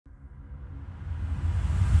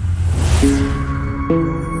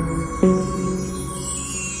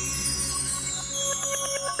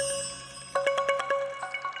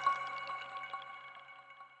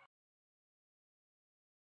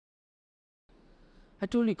I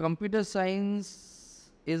told you, computer science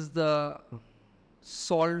is the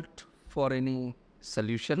salt for any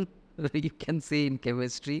solution. You can say in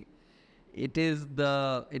chemistry, it is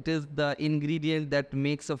the ingredient that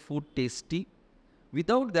makes a food tasty.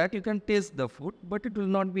 Without that, you can taste the food, but it will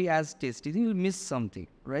not be as tasty. You will miss something,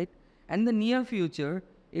 right? And the near future,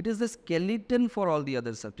 it is the skeleton for all the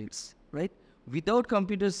other subjects, right? Without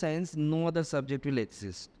computer science, no other subject will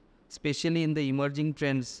exist, especially in the emerging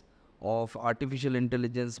trends of artificial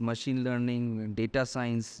intelligence, machine learning, data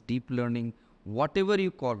science, deep learning, whatever you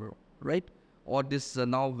call it, right? Or this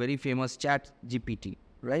now very famous chat GPT,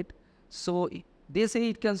 right? So they say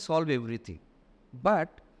it can solve everything.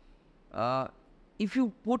 But uh, if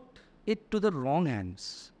you put it to the wrong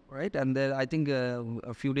hands, right? And there, I think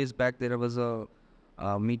a few days back there was a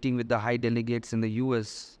meeting with the high delegates in the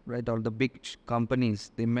US, right? All the big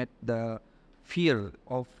companies, they met the fear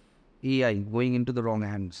of AI going into the wrong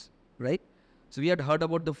hands, right? So we had heard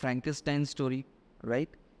about the Frankenstein story, right?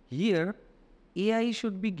 Here, AI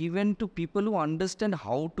should be given to people who understand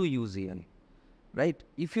how to use AI, right?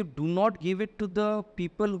 If you do not give it to the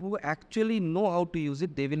people who actually know how to use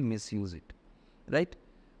it, they will misuse it, right?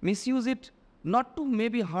 Misuse it not to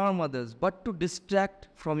maybe harm others, but to distract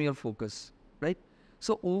from your focus, right?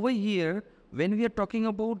 So over here, when we are talking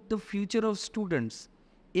about the future of students,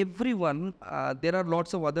 everyone, there are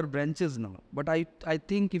lots of other branches now, but I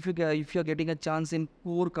think if you're getting a chance in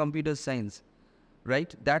core computer science,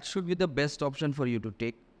 right, that should be the best option for you to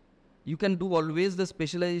take. You can do always the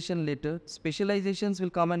specialization later. Specializations will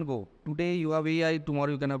come and go. Today you have AI,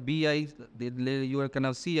 tomorrow you can have BI, you can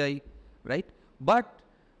have CI, right? But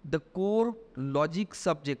the core logic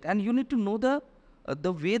subject, and you need to know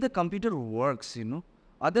the way the computer works, you know.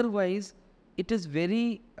 Otherwise, it is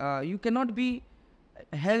very, you cannot be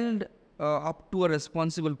held up to a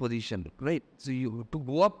responsible position, right? So you to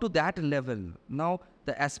go up to that level. Now,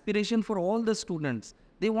 the aspiration for all the students,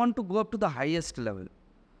 they want to go up to the highest level.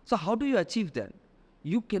 So how do you achieve that?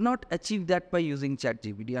 You cannot achieve that by using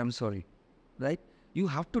ChatGPT, I'm sorry, right? You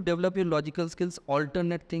have to develop your logical skills,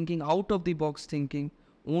 alternate thinking, out of the box thinking.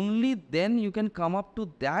 Only then you can come up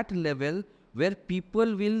to that level where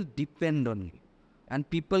people will depend on you. And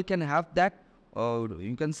people can have that,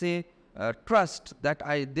 you can say, trust that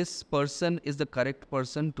this person is the correct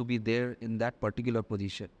person to be there in that particular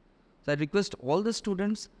position. So I request all the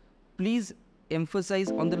students, please emphasize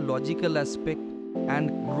on the logical aspect and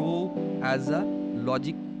grow as a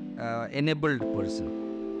logic enabled person.